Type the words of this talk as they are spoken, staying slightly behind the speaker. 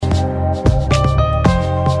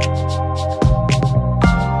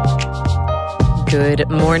Good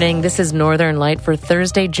morning. This is Northern Light for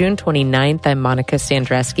Thursday, June 29th. I'm Monica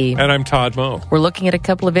Sandreski. And I'm Todd Moe. We're looking at a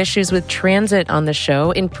couple of issues with transit on the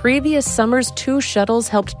show. In previous summers, 2 shuttles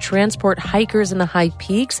helped transport hikers in the high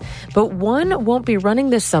peaks, but one won't be running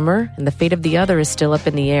this summer, and the fate of the other is still up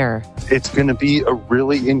in the air. It's going to be a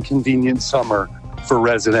really inconvenient summer for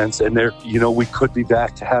residents, and we could be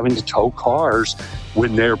back to having to tow cars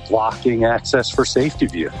when they're blocking access for safety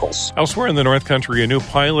vehicles. Elsewhere in the North Country, a new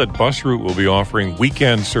pilot bus route will be offering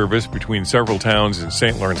weekend service between several towns in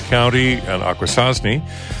St. Lawrence County and Akwesasne.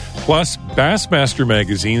 Plus, Bassmaster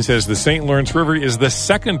magazine says the St. Lawrence River is the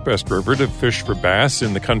second best river to fish for bass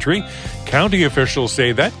in the country. County officials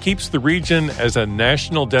say that keeps the region as a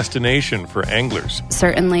national destination for anglers.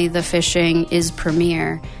 Certainly the fishing is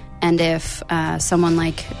premier. And if someone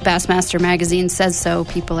like Bassmaster magazine says so,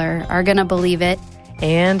 people are going to believe it.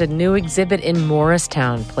 And a new exhibit in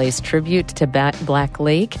Morristown plays tribute to Black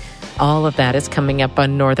Lake. All of that is coming up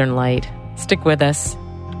on Northern Light. Stick with us.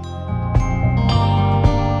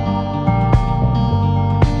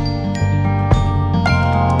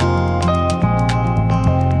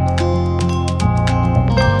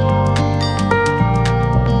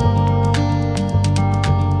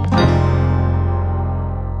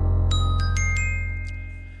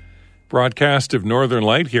 Broadcast of Northern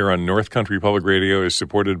Light here on North Country Public Radio is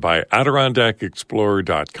supported by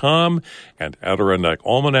AdirondackExplorer.com and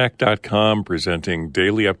AdirondackAlmanac.com, presenting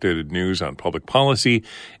daily updated news on public policy,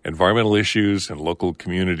 environmental issues, and local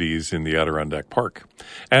communities in the Adirondack Park.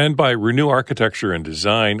 And by Renew Architecture and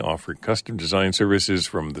Design, offering custom design services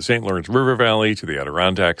from the St. Lawrence River Valley to the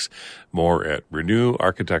Adirondacks. More at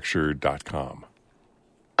RenewArchitecture.com.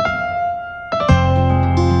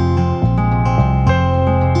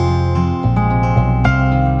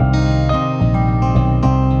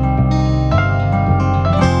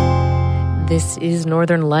 This is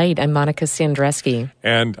Northern Light. I'm Monica Sandreski.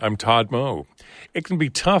 And I'm Todd Moe. It can be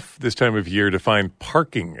tough this time of year to find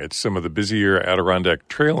parking at some of the busier Adirondack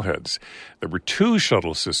trailheads. There were 2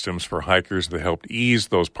 shuttle systems for hikers that helped ease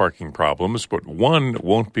those parking problems, but one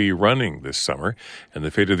won't be running this summer, and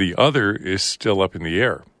the fate of the other is still up in the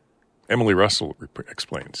air. Emily Russell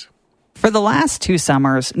explains. For the last 2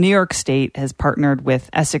 summers, New York State has partnered with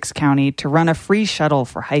Essex County to run a free shuttle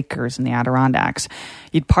for hikers in the Adirondacks.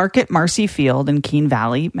 You'd park at Marcy Field in Keene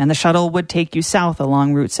Valley, and the shuttle would take you south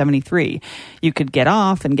along Route 73. You could get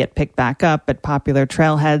off and get picked back up at popular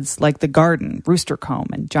trailheads like The Garden, Rooster Comb,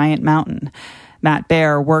 and Giant Mountain. Matt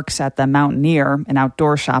Baer works at the Mountaineer, an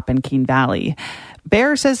outdoor shop in Keene Valley.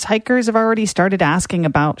 Baer says hikers have already started asking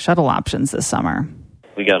about shuttle options this summer.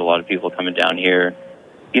 We got a lot of people coming down here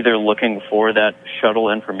either looking for that shuttle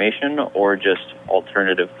information or just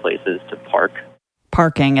alternative places to park.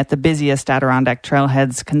 Parking at the busiest Adirondack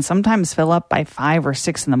trailheads can sometimes fill up by 5 or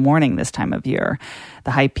 6 in the morning this time of year.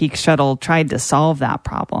 The High Peak Shuttle tried to solve that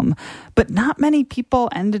problem, but not many people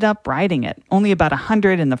ended up riding it. Only about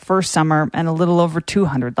 100 in the first summer and a little over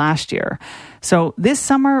 200 last year. So this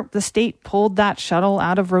summer, the state pulled that shuttle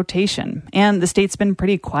out of rotation, and the state's been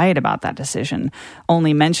pretty quiet about that decision,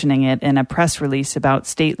 only mentioning it in a press release about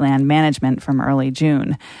state land management from early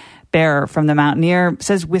June. Baer from the Mountaineer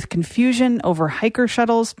says with confusion over hiker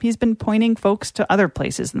shuttles, he's been pointing folks to other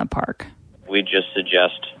places in the park. We just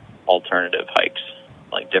suggest alternative hikes,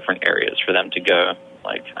 like different areas for them to go.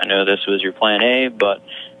 Like, I know this was your plan A, but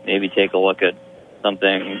maybe take a look at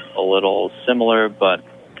something a little similar, but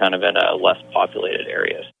kind of in a less populated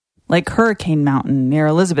area. Like Hurricane Mountain near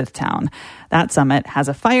Elizabethtown. That summit has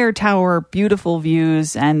a fire tower, beautiful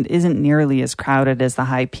views, and isn't nearly as crowded as the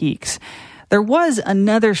high peaks. There was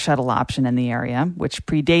another shuttle option in the area, which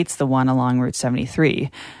predates the one along Route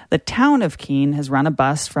 73. The town of Keene has run a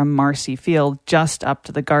bus from Marcy Field just up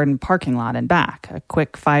to the Garden parking lot and back, a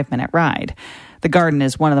quick 5-minute ride. The Garden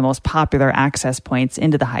is one of the most popular access points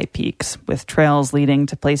into the high peaks, with trails leading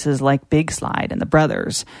to places like Big Slide and the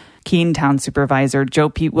Brothers. Keene Town Supervisor Joe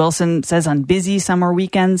Pete Wilson says on busy summer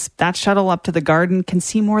weekends, that shuttle up to the Garden can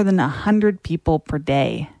see more than 100 people per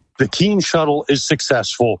day. The Keene shuttle is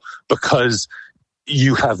successful because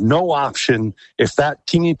you have no option. If that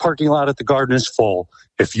teeny parking lot at the Garden is full,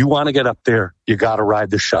 if you want to get up there, you got to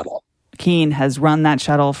ride the shuttle. Keene has run that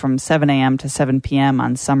shuttle from 7 a.m. to 7 p.m.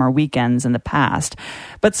 on summer weekends in the past.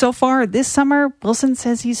 But so far this summer, Wilson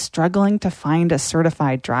says he's struggling to find a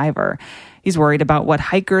certified driver. He's worried about what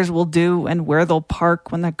hikers will do and where they'll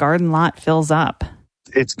park when the Garden lot fills up.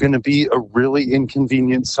 It's going to be a really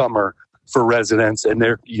inconvenient summer for residents, and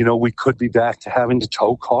we could be back to having to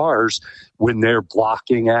tow cars when they're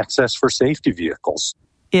blocking access for safety vehicles.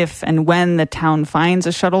 If and when the town finds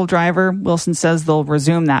a shuttle driver, Wilson says they'll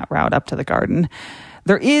resume that route up to the Garden.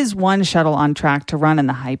 There is one shuttle on track to run in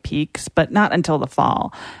the high peaks, but not until the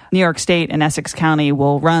fall. New York State and Essex County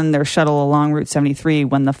will run their shuttle along Route 73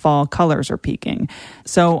 when the fall colors are peaking.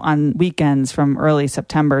 So on weekends from early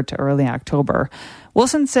September to early October.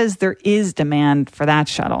 Wilson says there is demand for that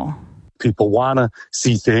shuttle. People want to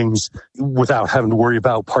see things without having to worry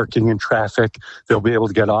about parking and traffic. They'll be able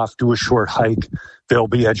to get off, do a short hike. There'll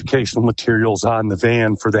be educational materials on the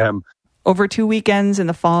van for them. Over 2 weekends in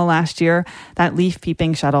the fall last year, that leaf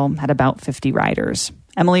peeping shuttle had about 50 riders.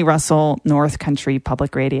 Emily Russell, North Country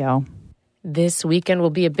Public Radio. This weekend will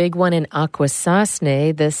be a big one in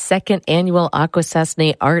Akwesasne. The second annual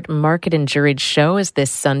Akwesasne Art Market and Juried Show is this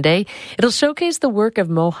Sunday. It'll showcase the work of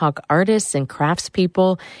Mohawk artists and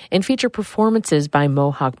craftspeople and feature performances by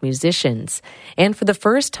Mohawk musicians. And for the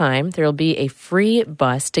first time, there will be a free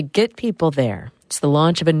bus to get people there. It's the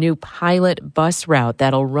launch of a new pilot bus route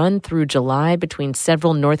that'll run through July between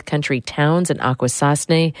several North Country towns in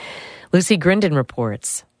Akwesasne. Lucy Grindon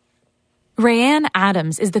reports. Rayanne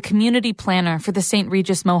Adams is the community planner for the St.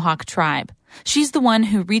 Regis Mohawk tribe. She's the one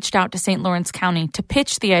who reached out to St. Lawrence County to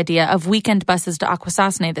pitch the idea of weekend buses to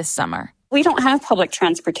Akwesasne this summer. We don't have public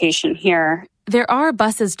transportation here. There are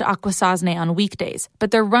buses to Akwesasne on weekdays,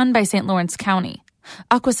 but they're run by St. Lawrence County.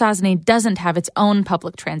 Akwesasne doesn't have its own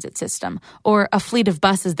public transit system or a fleet of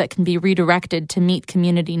buses that can be redirected to meet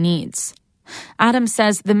community needs. Adams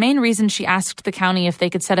says the main reason she asked the county if they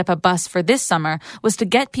could set up a bus for this summer was to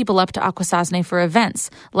get people up to Akwesasne for events,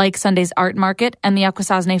 like Sunday's art market and the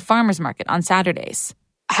Akwesasne farmers market on Saturdays.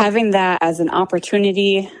 Having that as an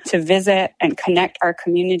opportunity to visit and connect our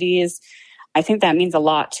communities, I think that means a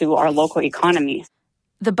lot to our local economy.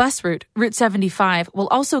 The bus route, Route 75, will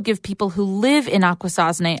also give people who live in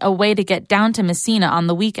Akwesasne a way to get down to Messina on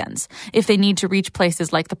the weekends if they need to reach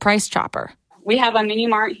places like the Price Chopper. We have a mini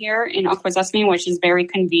mart here in Akwesasne, which is very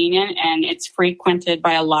convenient, and it's frequented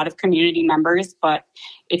by a lot of community members, but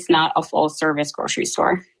it's not a full-service grocery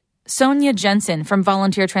store. Sonia Jensen from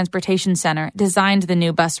Volunteer Transportation Center designed the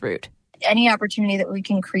new bus route. Any opportunity that we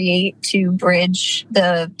can create to bridge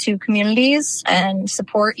the two communities and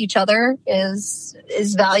support each other is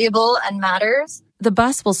valuable and matters. The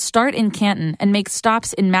bus will start in Canton and make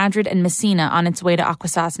stops in Madrid and Messina on its way to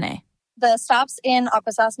Akwesasne. The stops in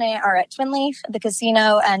Akwesasne are at Twin Leaf, the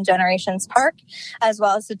casino, and Generations Park, as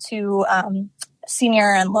well as the two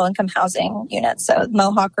senior and low-income housing units, so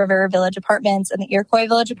Mohawk River Village Apartments and the Iroquois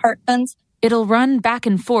Village Apartments. It'll run back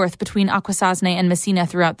and forth between Akwesasne and Messina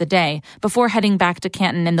throughout the day, before heading back to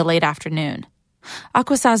Canton in the late afternoon.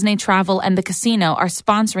 Akwesasne Travel and the casino are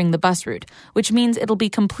sponsoring the bus route, which means it'll be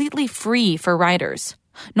completely free for riders.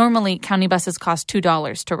 Normally, county buses cost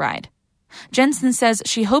 $2 to ride. Jensen says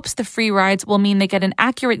she hopes the free rides will mean they get an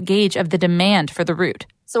accurate gauge of the demand for the route.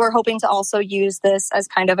 So we're hoping to also use this as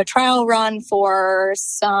kind of a trial run for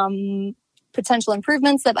some potential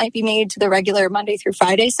improvements that might be made to the regular Monday through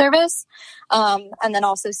Friday service. And then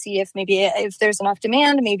also see if there's enough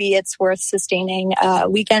demand, maybe it's worth sustaining a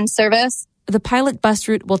weekend service. The pilot bus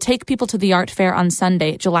route will take people to the art fair on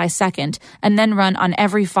Sunday, July 2nd, and then run on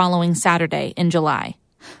every following Saturday in July.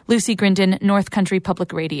 Lucy Grindon, North Country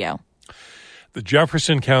Public Radio. The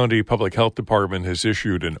Jefferson County Public Health Department has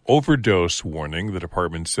issued an overdose warning. The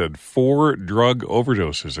department said 4 drug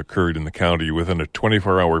overdoses occurred in the county within a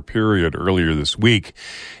 24-hour period earlier this week.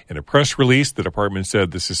 In a press release, the department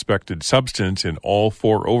said the suspected substance in all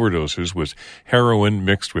 4 overdoses was heroin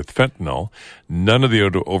mixed with fentanyl. None of the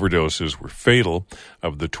overdoses were fatal.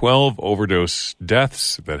 Of the 12 overdose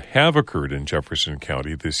deaths that have occurred in Jefferson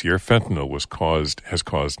County this year, fentanyl has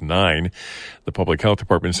caused 9. The Public Health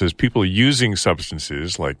Department says people using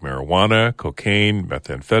substances like marijuana, cocaine,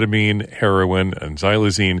 methamphetamine, heroin, and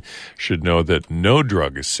xylazine should know that no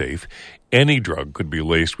drug is safe. Any drug could be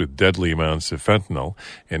laced with deadly amounts of fentanyl.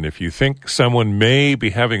 And if you think someone may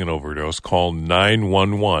be having an overdose, call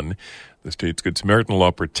 911. The state's Good Samaritan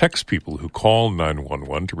law protects people who call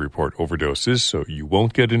 911 to report overdoses, so you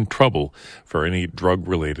won't get in trouble for any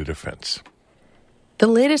drug-related offense. The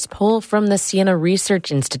latest poll from the Siena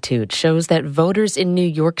Research Institute shows that voters in New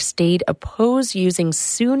York State oppose using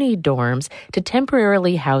SUNY dorms to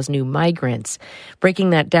temporarily house new migrants. Breaking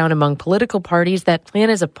that down among political parties, that plan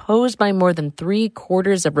is opposed by more than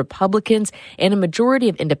 3/4 of Republicans and a majority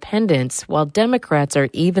of independents, while Democrats are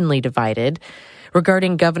evenly divided.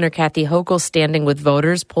 Regarding Governor Kathy Hochul's standing with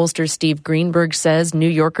voters, pollster Steve Greenberg says New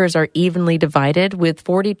Yorkers are evenly divided, with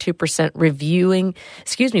 42%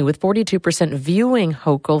 viewing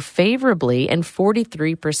Hochul favorably and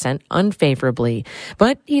 43% unfavorably.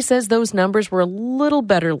 But he says those numbers were a little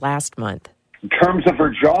better last month. In terms of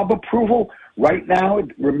her job approval, Right now,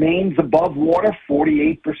 it remains above water.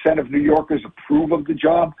 48% of New Yorkers approve of the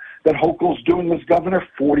job that Hochul's doing as governor.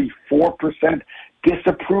 44%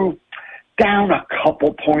 disapprove, down a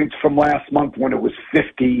couple points from last month when it was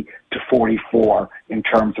 50 to 44 in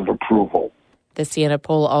terms of approval. The Siena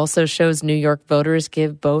poll also shows New York voters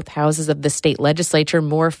give both houses of the state legislature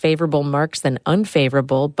more favorable marks than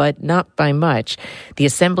unfavorable, but not by much. The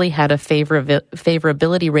Assembly had a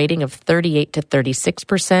favorability rating of 38 to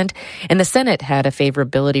 36%, and the Senate had a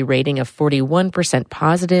favorability rating of 41%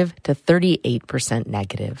 positive to 38%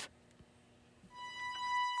 negative.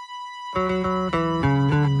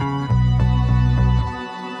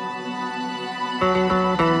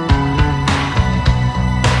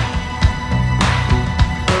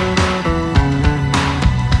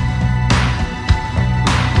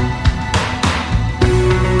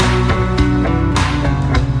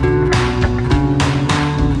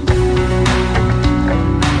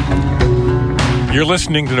 You're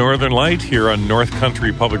listening to Northern Light here on North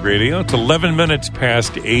Country Public Radio. It's 11 minutes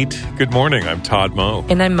past 8. Good morning. I'm Todd Moe.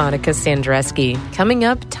 And I'm Monica Sandreski. Coming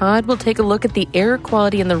up, Todd will take a look at the air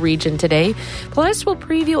quality in the region today. Plus, we'll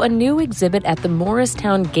preview a new exhibit at the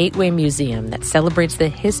Morristown Gateway Museum that celebrates the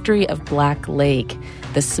history of Black Lake.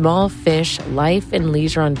 The Small Fish Life and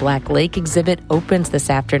Leisure on Black Lake exhibit opens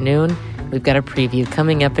this afternoon. We've got a preview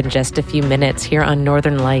coming up in just a few minutes here on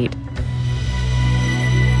Northern Light.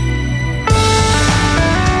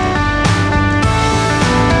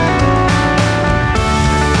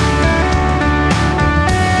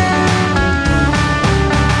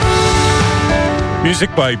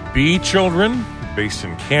 Music by Bee Children, based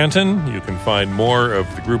in Canton. You can find more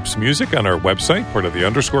of the group's music on our website, part of the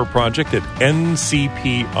Underscore Project, at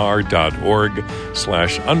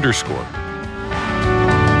ncpr.org/underscore.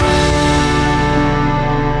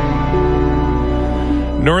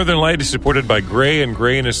 Northern Light is supported by Gray &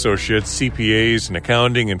 Gray & Associates, CPAs, an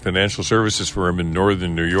accounting and financial services firm in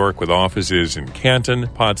northern New York with offices in Canton,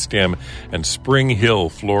 Potsdam, and Spring Hill,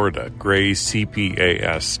 Florida.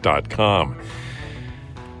 GrayCPAS.com.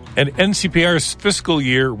 And NCPR's fiscal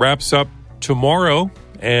year wraps up tomorrow,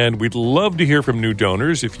 and we'd love to hear from new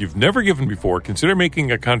donors. If you've never given before, consider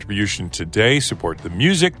making a contribution today. Support the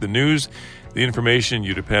music, the news, the information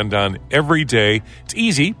you depend on every day. It's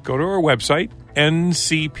easy. Go to our website,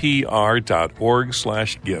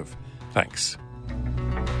 ncpr.org/give. Thanks.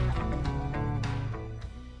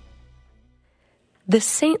 The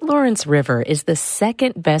St. Lawrence River is the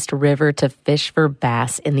second best river to fish for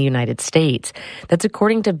bass in the United States. That's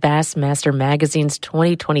according to Bassmaster Magazine's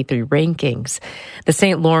 2023 rankings. The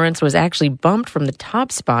St. Lawrence was actually bumped from the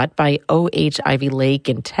top spot by O.H. Ivy Lake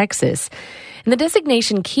in Texas. And the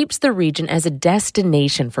designation keeps the region as a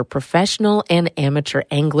destination for professional and amateur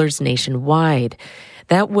anglers nationwide.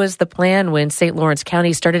 That was the plan when St. Lawrence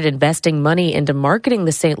County started investing money into marketing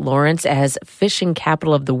the St. Lawrence as Fishing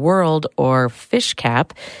Capital of the World, or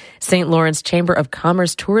FishCap. St. Lawrence Chamber of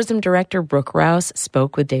Commerce Tourism Director Brooke Rouse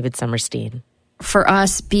spoke with David Summerstein. For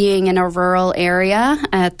us, being in a rural area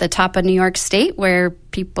at the top of New York State, where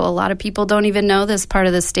a lot of people don't even know this part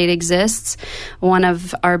of the state exists, one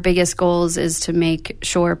of our biggest goals is to make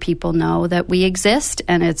sure people know that we exist,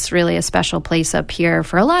 and it's really a special place up here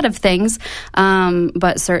for a lot of things,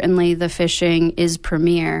 but certainly the fishing is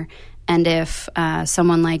premier. And if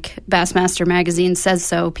someone like Bassmaster Magazine says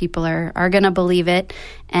so, people are going to believe it.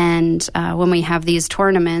 And when we have these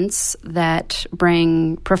tournaments that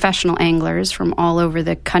bring professional anglers from all over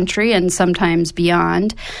the country and sometimes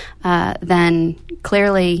beyond, then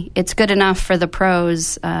clearly it's good enough for the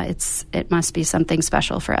pros. It must be something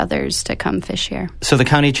special for others to come fish here. So the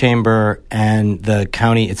county chamber and the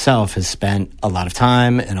county itself has spent a lot of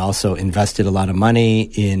time and also invested a lot of money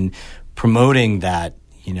in promoting that,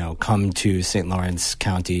 come to St. Lawrence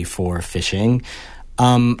County for fishing.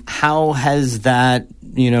 How has that,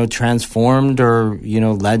 transformed or,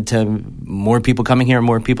 led to more people coming here,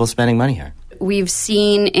 more people spending money here? We've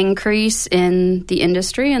seen increase in the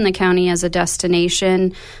industry and the county as a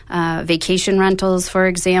destination. Vacation rentals, for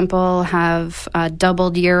example, have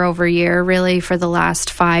doubled year over year, really, for the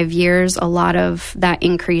last 5 years. A lot of that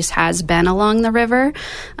increase has been along the river.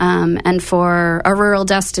 And for a rural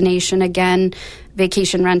destination, again,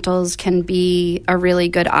 vacation rentals can be a really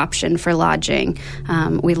good option for lodging.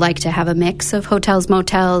 We like to have a mix of hotels,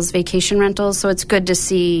 motels, vacation rentals, so it's good to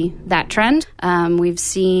see that trend. We've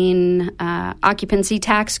seen occupancy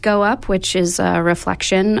tax go up, which is a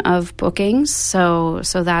reflection of bookings, so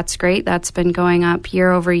that's great. That's been going up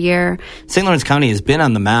year over year. St. Lawrence County has been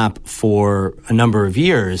on the map for a number of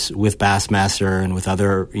years with Bassmaster and with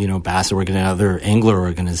other, bass and other angler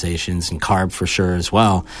organizations, and Carb for sure as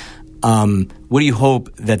well. What do you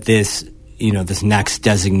hope that this, this next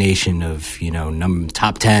designation of,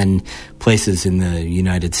 top 10 places in the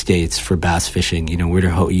United States for bass fishing? Where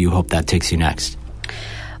do you hope that takes you next?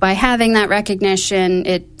 By having that recognition,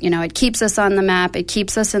 it keeps us on the map. It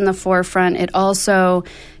keeps us in the forefront. It also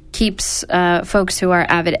keeps folks who are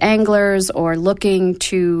avid anglers or looking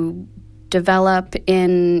to develop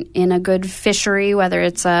in a good fishery, whether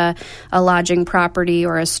it's a lodging property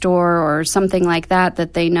or a store or something like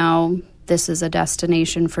that they know this is a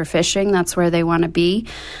destination for fishing. That's where they want to be.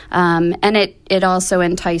 And it also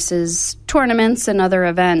entices tournaments and other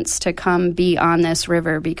events to come be on this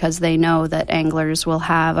river because they know that anglers will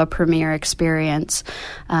have a premier experience.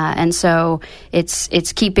 And so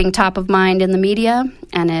it's keeping top of mind in the media,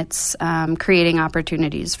 and it's creating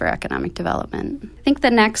opportunities for economic development. I think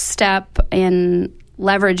the next step in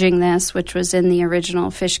leveraging this, which was in the original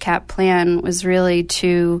Fish Cap plan, was really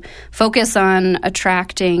to focus on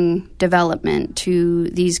attracting development to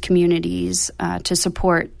these communities to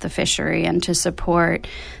support the fishery and to support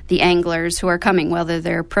the anglers who are coming, whether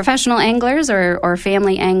they're professional anglers or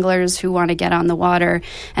family anglers who want to get on the water.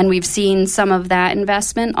 And we've seen some of that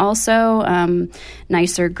investment also,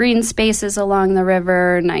 nicer green spaces along the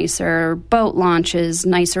river, nicer boat launches,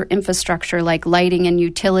 nicer infrastructure like lighting and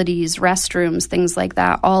utilities, restrooms, things like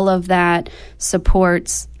that. All of that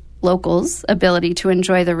supports locals' ability to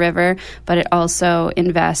enjoy the river, but it also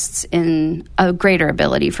invests in a greater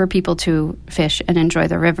ability for people to fish and enjoy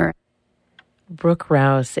the river. Brooke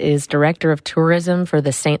Rouse is Director of Tourism for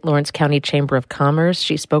the St. Lawrence County Chamber of Commerce.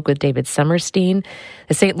 She spoke with David Summerstein.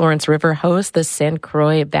 The St. Lawrence River hosts the St.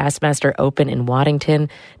 Croix Bassmaster Open in Waddington,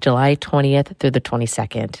 July 20th through the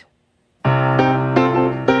 22nd.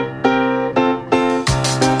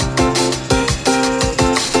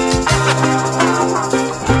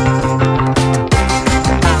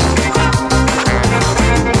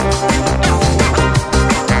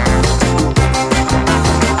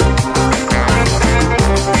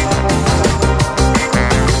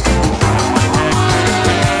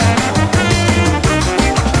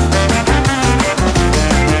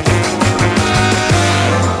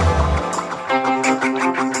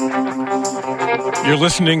 You're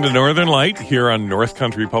listening to Northern Light here on North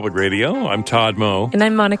Country Public Radio. I'm Todd Moe. And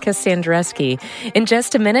I'm Monica Sandreski. In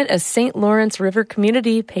just a minute, a St. Lawrence River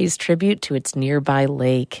community pays tribute to its nearby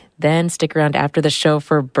lake. Then stick around after the show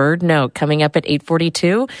for Bird Note coming up at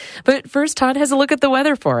 8:42. But first, Todd has a look at the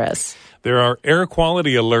weather for us. There are air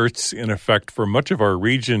quality alerts in effect for much of our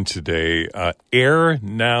region today.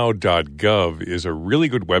 Airnow.gov is a really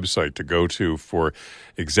good website to go to for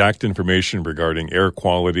exact information regarding air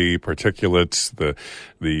quality, particulates, the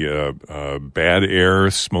bad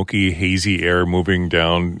air, smoky, hazy air moving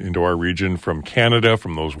down into our region from Canada,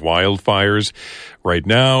 from those wildfires. Right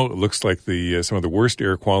now, it looks like some of the worst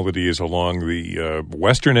air quality is along the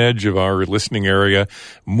western edge of our listening area,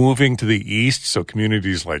 moving to the east. So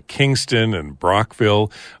communities like Kingston and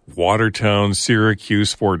Brockville, Watertown,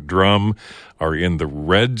 Syracuse, Fort Drum are in the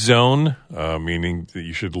red zone, meaning that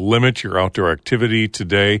you should limit your outdoor activity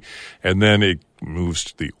today. And then it moves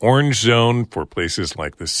to the orange zone for places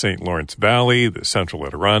like the St. Lawrence Valley, the Central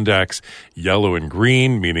Adirondacks, yellow and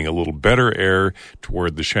green, meaning a little better air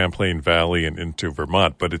toward the Champlain Valley and into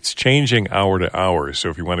Vermont. But it's changing hour to hour. So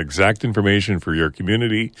if you want exact information for your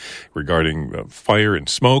community regarding fire and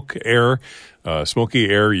smoke air, smoky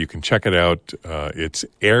air, you can check it out. It's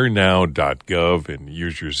airnow.gov and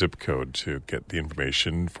use your zip code to get the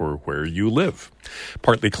information for where you live.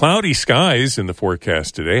 Partly cloudy skies in the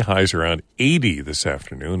forecast today. Highs around 80 this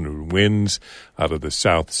afternoon. Winds out of the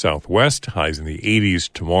south-southwest. Highs in the 80s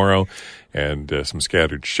tomorrow. And some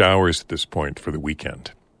scattered showers at this point for the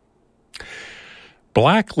weekend.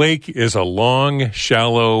 Black Lake is a long,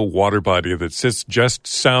 shallow water body that sits just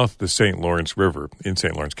south of the St. Lawrence River in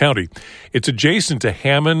St. Lawrence County. It's adjacent to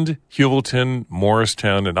Hammond, Hewelton,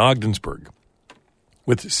 Morristown, and Ogdensburg.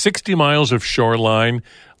 With 60 miles of shoreline,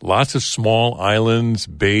 lots of small islands,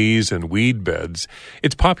 bays, and weed beds,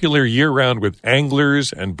 it's popular year-round with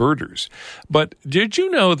anglers and birders. But did you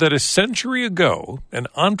know that a century ago, an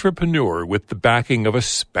entrepreneur with the backing of a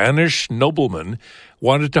Spanish nobleman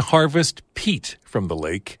wanted to harvest peat from the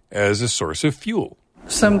lake as a source of fuel?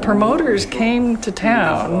 Some promoters came to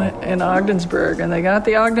town in Ogdensburg, and they got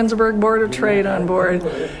the Ogdensburg Board of Trade on board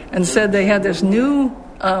and said they had this new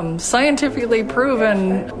scientifically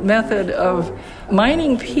proven method of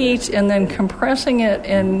mining peat and then compressing it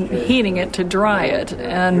and heating it to dry it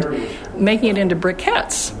and making it into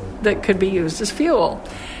briquettes that could be used as fuel.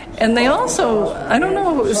 And they also, I don't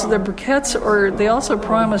know if it was the briquettes or they also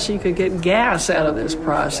promised you could get gas out of this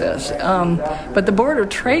process. But the Board of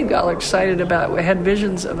Trade got excited about it. We had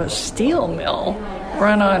visions of a steel mill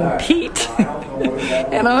run on peat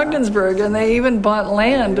in Ogdensburg, and they even bought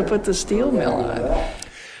land to put the steel mill on.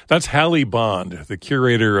 That's Hallie Bond, the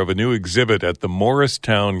curator of a new exhibit at the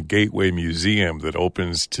Morristown Gateway Museum that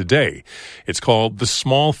opens today. It's called The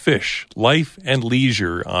Small Fish, Life and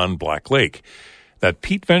Leisure on Black Lake. That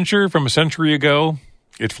peat venture from a century ago,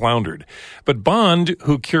 it floundered. But Bond,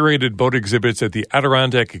 who curated boat exhibits at the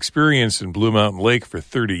Adirondack Experience in Blue Mountain Lake for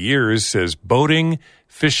 30 years, says boating,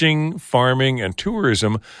 fishing, farming, and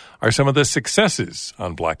tourism are some of the successes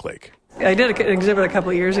on Black Lake. I did an exhibit a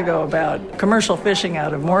couple of years ago about commercial fishing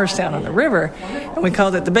out of Morristown on the river, and we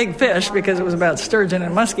called it The Big Fish because it was about sturgeon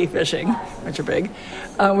and muskie fishing, which are big.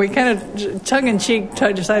 We kind of tongue-in-cheek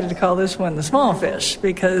decided to call this one The Small Fish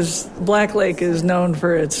because Black Lake is known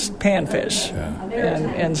for its panfish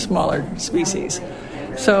and smaller species.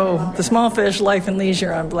 So the small fish, life and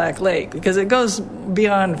leisure on Black Lake, because it goes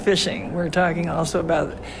beyond fishing. We're talking also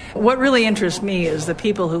about what really interests me is the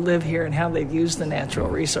people who live here and how they've used the natural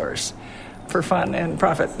resource for fun and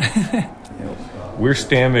profit. We're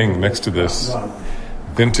standing next to this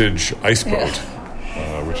vintage ice boat,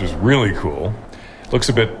 which is really cool. Looks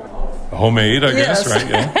a bit homemade, I guess, right?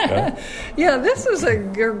 Yeah. Yeah, this is a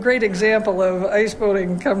great example of ice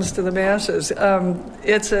boating comes to the masses.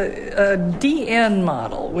 It's a DN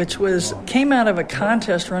model, which came out of a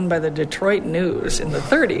contest run by the Detroit News in the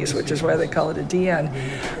 30s, which is why they call it a DN.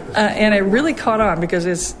 And it really caught on because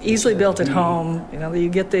it's easily built at home. You know, you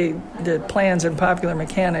get the plans in Popular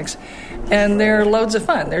Mechanics, and they're loads of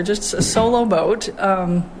fun. They're just a solo boat,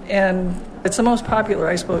 and it's the most popular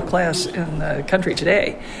ice boat class in the country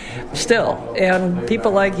today, still. And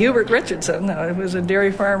people like Hubert Richardson, who was a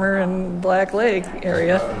dairy farmer in Black Lake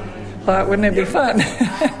area, thought, wouldn't it be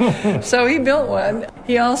fun? So he built one.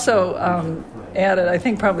 He also added, I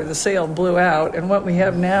think probably the sail blew out, and what we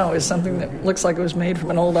have now is something that looks like it was made from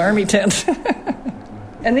an old army tent.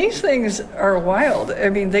 And these things are wild. I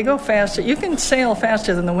mean, they go faster. You can sail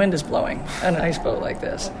faster than the wind is blowing on an ice boat like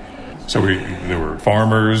this. So there were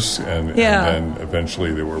farmers, and then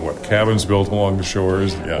eventually there were, cabins built along the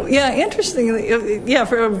shores? Yeah, interestingly,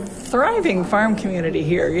 for a thriving farm community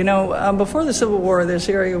here. You know, before the Civil War, this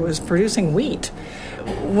area was producing wheat.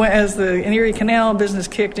 As the Erie Canal business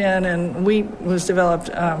kicked in and wheat was developed,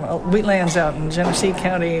 wheatlands out in Genesee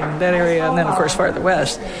County and that area, and then, of course, farther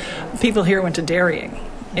west, people here went to dairying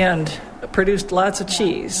and produced lots of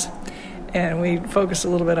cheese. And we focused a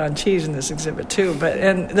little bit on cheese in this exhibit too.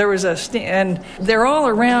 And there was and they're all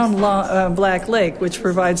around Black Lake, which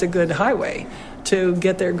provides a good highway to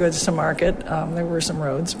get their goods to market. There were some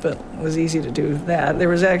roads, but it was easy to do that. There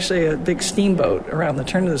was actually a big steamboat around the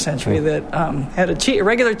turn of the century that had a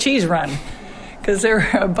regular cheese run. Because there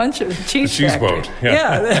were a bunch of cheese factories. Boat.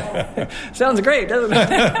 Yeah. Sounds great, doesn't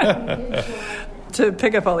it? To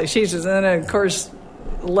pick up all these cheeses. And then, of course,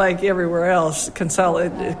 like everywhere else,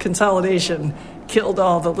 consolidation killed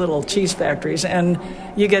all the little cheese factories, and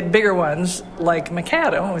you get bigger ones like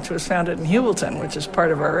Mikado, which was founded in Hewelton, which is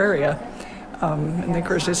part of our area. And of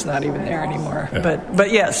course, it's not even there anymore. Yeah.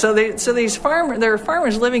 But yeah, so these farmers, there were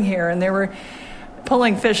farmers living here, and they were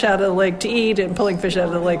pulling fish out of the lake to eat and pulling fish out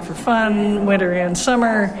of the lake for fun, winter and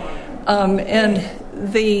summer. And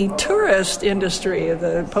the tourist industry of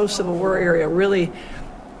the post-Civil War area really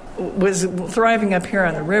was thriving up here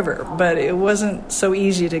on the river, but it wasn't so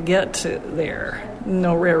easy to get to there.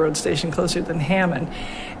 No railroad station closer than Hammond.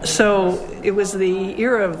 So it was the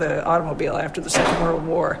era of the automobile after the Second World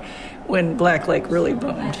War when Black Lake really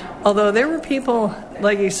boomed. Although there were people,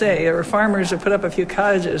 like you say, there were farmers who put up a few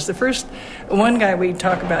cottages. The first one guy we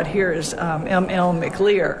talk about here is M.L.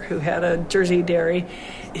 McLear, who had a Jersey dairy.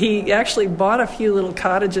 He actually bought a few little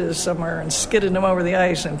cottages somewhere and skidded them over the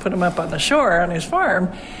ice and put them up on the shore on his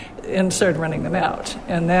farm and started running them out.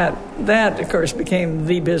 And that of course, became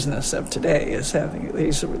the business of today, is having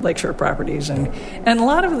these lakeshore properties and a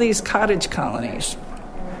lot of these cottage colonies.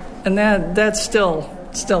 And that's still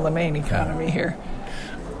the main economy here.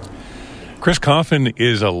 Chris Coffin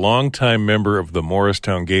is a longtime member of the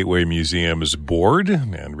Morristown Gateway Museum's board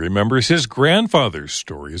and remembers his grandfather's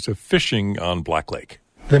stories of fishing on Black Lake.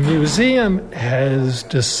 The museum has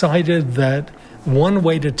decided that one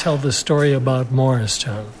way to tell the story about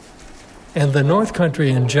Morristown and the North Country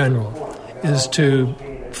in general is to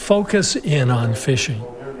focus in on fishing.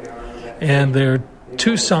 And there are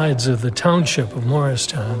two sides of the township of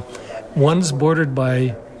Morristown. One's bordered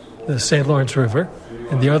by the St. Lawrence River,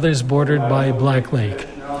 and the other is bordered by Black Lake.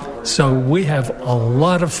 So we have a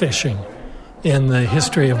lot of fishing in the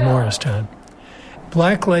history of Morristown.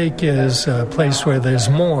 Black Lake is a place where there's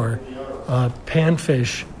more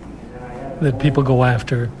panfish that people go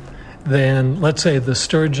after than, let's say, the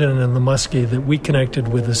sturgeon and the muskie that we connected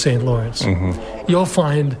with the St. Lawrence. You'll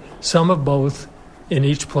find some of both in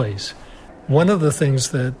each place. One of the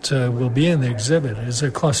things that will be in the exhibit is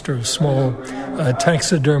a cluster of small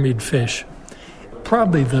taxidermied fish.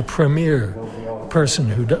 Probably the premier person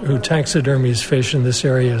who taxidermies fish in this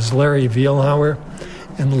area is Larry Vielhauer.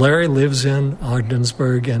 And Larry lives in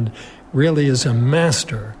Ogdensburg and really is a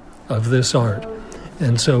master of this art.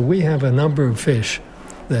 And so we have a number of fish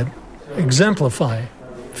that exemplify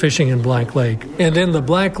fishing in Black Lake. And in the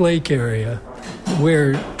Black Lake area,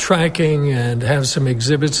 we're tracking and have some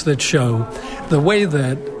exhibits that show the way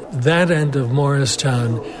that end of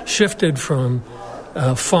Morristown shifted from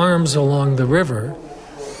farms along the river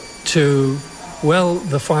to, well,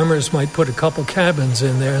 the farmers might put a couple cabins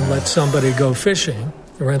in there and let somebody go fishing,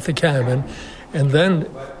 rent the cabin, and then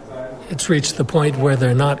it's reached the point where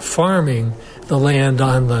they're not farming the land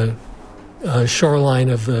on the shoreline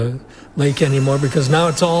of the lake anymore, because now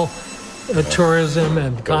it's all tourism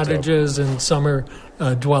and cottages and summer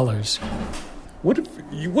dwellers.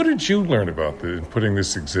 What did you learn about putting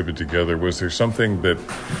this exhibit together? Was there something that,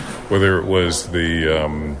 whether it was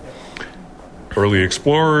the early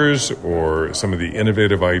explorers or some of the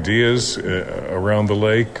innovative ideas around the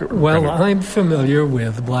lake? Well, I'm familiar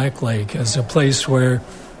with Black Lake as a place where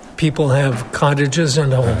people have cottages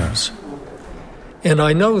and homes. And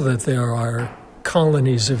I know that there are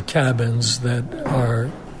colonies of cabins that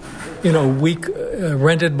are,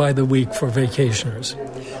 rented by the week for vacationers.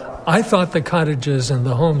 I thought the cottages and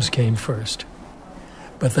the homes came first.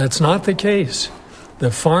 But that's not the case.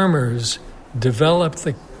 The farmers developed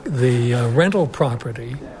the rental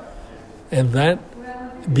property, and that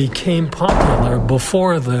became popular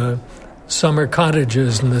before the summer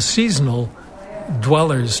cottages and the seasonal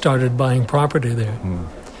dwellers started buying property there.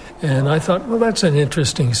 And I thought, well, that's an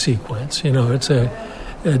interesting sequence. It's a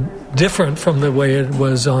different from the way it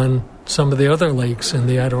was on some of the other lakes in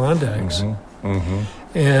the Adirondacks.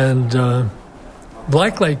 And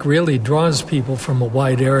Black Lake really draws people from a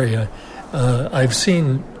wide area. I've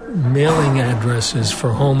seen mailing addresses for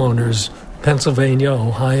homeowners, Pennsylvania,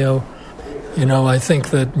 Ohio. I think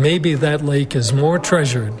that maybe that lake is more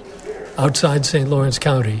treasured outside St. Lawrence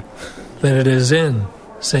County than it is in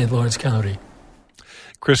St. Lawrence County.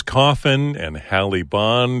 Chris Coffin and Hallie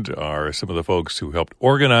Bond are some of the folks who helped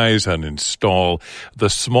organize and install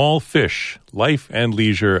the Small Fish Life and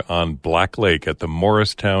Leisure on Black Lake at the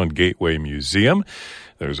Morristown Gateway Museum.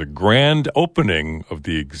 There's a grand opening of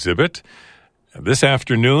the exhibit this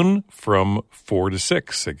afternoon from 4 to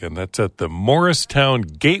 6. Again, that's at the Morristown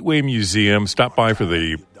Gateway Museum. Stop by for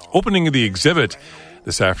the opening of the exhibit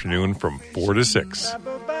this afternoon from 4 to 6.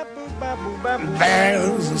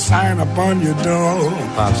 There's a sign upon your door.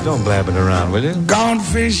 Pops, don't blab it around, will you? Gone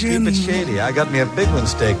fishing. Keep it shady. I got me a big one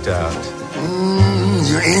staked out.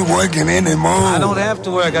 You ain't working anymore. I don't have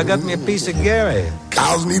to work. I got me a piece of Gary.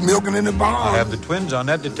 Cows need milking in the barn. I have the twins on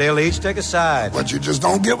that detail. They each take a side. But you just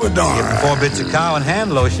don't give a darn. Give them 4 bits of cow and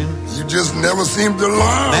hand lotion. You just never seem to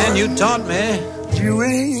learn. Man, you taught me. You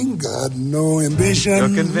ain't got no ambition. You're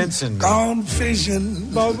convincing me. Gone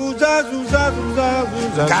fishing. Got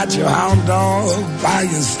your hound dog by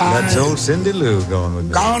your side. That's old Cindy Lou going with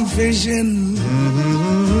me. Gone fishing.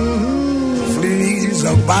 Fleas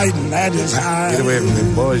are biting at his hide. Get away from me,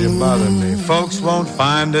 boys. You bother me. Folks won't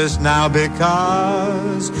find us now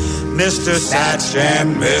because Mr. Satch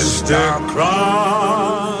and Mr.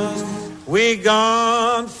 Cross, we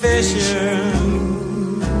gone fishing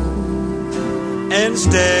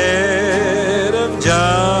instead of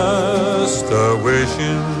just a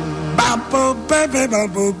wishing.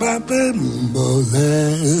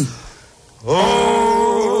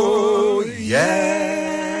 Oh,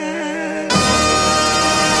 yeah.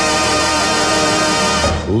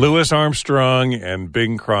 Louis Armstrong and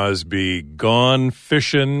Bing Crosby, gone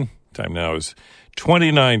fishing. Time now is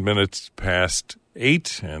 29 minutes past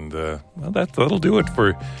 8, and that'll do it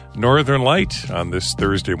for Northern Light on this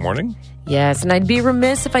Thursday morning. Yes, and I'd be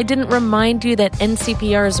remiss if I didn't remind you that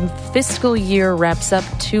NCPR's fiscal year wraps up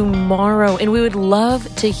tomorrow, and we would love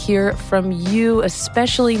to hear from you,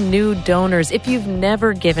 especially new donors. If you've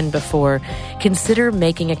never given before, consider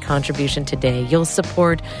making a contribution today. You'll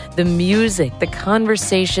support the music, the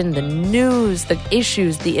conversation, the news, the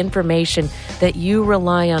issues, the information that you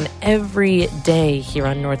rely on every day here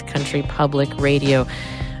on North Country Public Radio.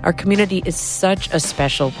 Our community is such a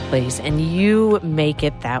special place, and you make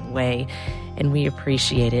it that way, and we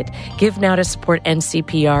appreciate it. Give now to support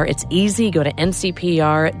NCPR. It's easy. Go to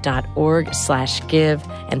ncpr.org/give,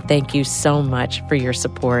 and thank you so much for your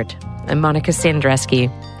support. I'm Monica Sandreski.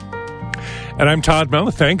 And I'm Todd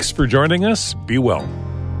Mella. Thanks for joining us. Be well.